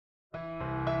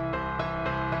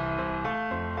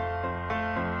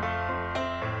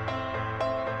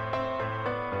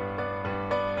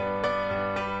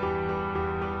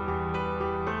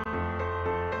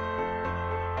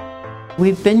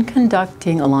We've been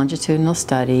conducting a longitudinal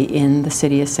study in the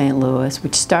city of St. Louis,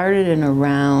 which started in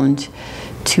around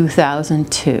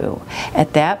 2002.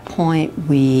 At that point,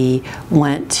 we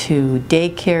went to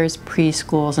daycares,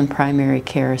 preschools, and primary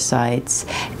care sites,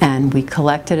 and we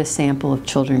collected a sample of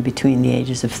children between the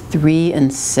ages of 3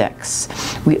 and 6.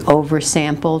 We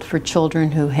oversampled for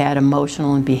children who had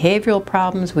emotional and behavioral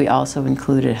problems. We also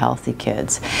included healthy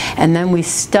kids. And then we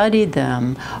studied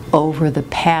them over the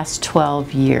past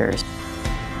 12 years.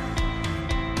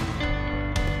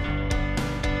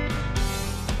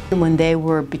 When they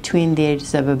were between the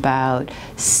ages of about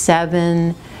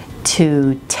 7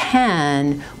 to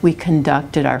 10, we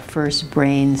conducted our first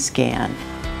brain scan.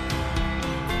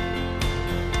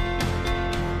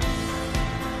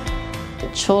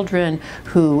 Children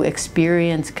who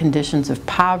experience conditions of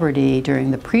poverty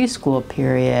during the preschool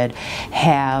period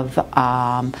have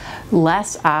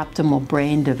less optimal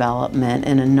brain development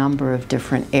in a number of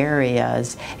different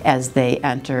areas as they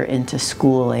enter into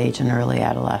school age and early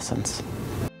adolescence.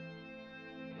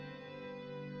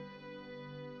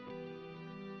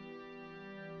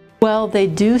 Well, they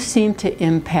do seem to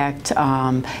impact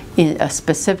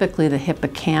specifically the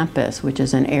hippocampus, which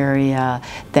is an area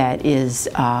that is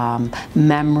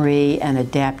memory and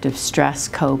adaptive stress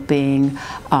coping.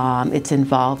 It's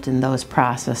involved in those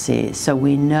processes. So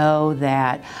we know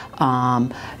that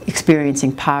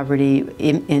experiencing poverty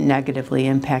negatively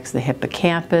impacts the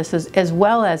hippocampus as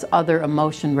well as other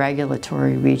emotion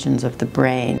regulatory regions of the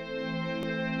brain.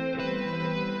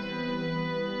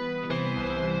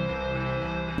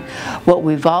 What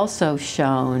we've also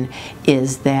shown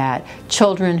is that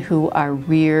children who are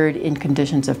reared in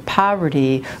conditions of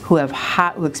poverty, who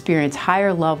experience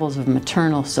higher levels of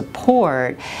maternal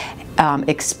support,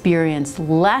 experience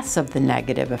less of the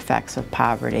negative effects of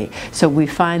poverty. So we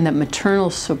find that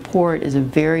maternal support is a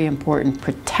very important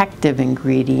protective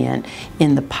ingredient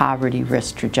in the poverty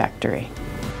risk trajectory.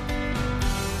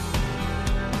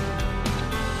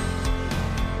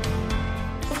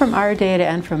 From our data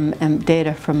and from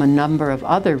data from a number of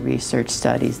other research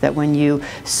studies, that when you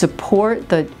support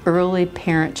the early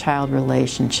parent-child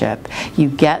relationship, you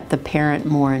get the parent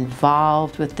more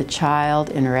involved with the child,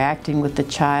 interacting with the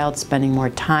child, spending more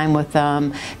time with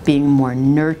them, being more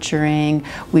nurturing.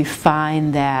 We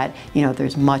find that,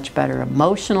 there's much better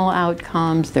emotional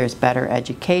outcomes, there's better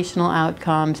educational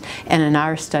outcomes, and in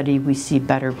our study we see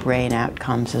better brain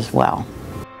outcomes as well.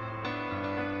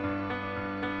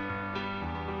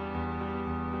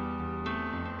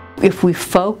 If we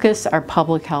focus our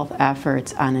public health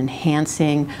efforts on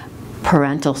enhancing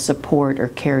parental support or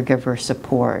caregiver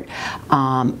support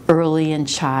early in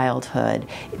childhood,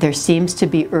 there seems to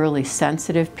be early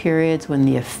sensitive periods when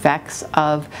the effects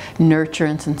of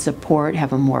nurturance and support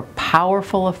have a more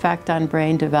powerful effect on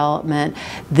brain development.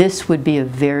 This would be a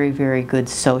very, very good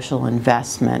social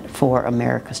investment for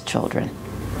America's children.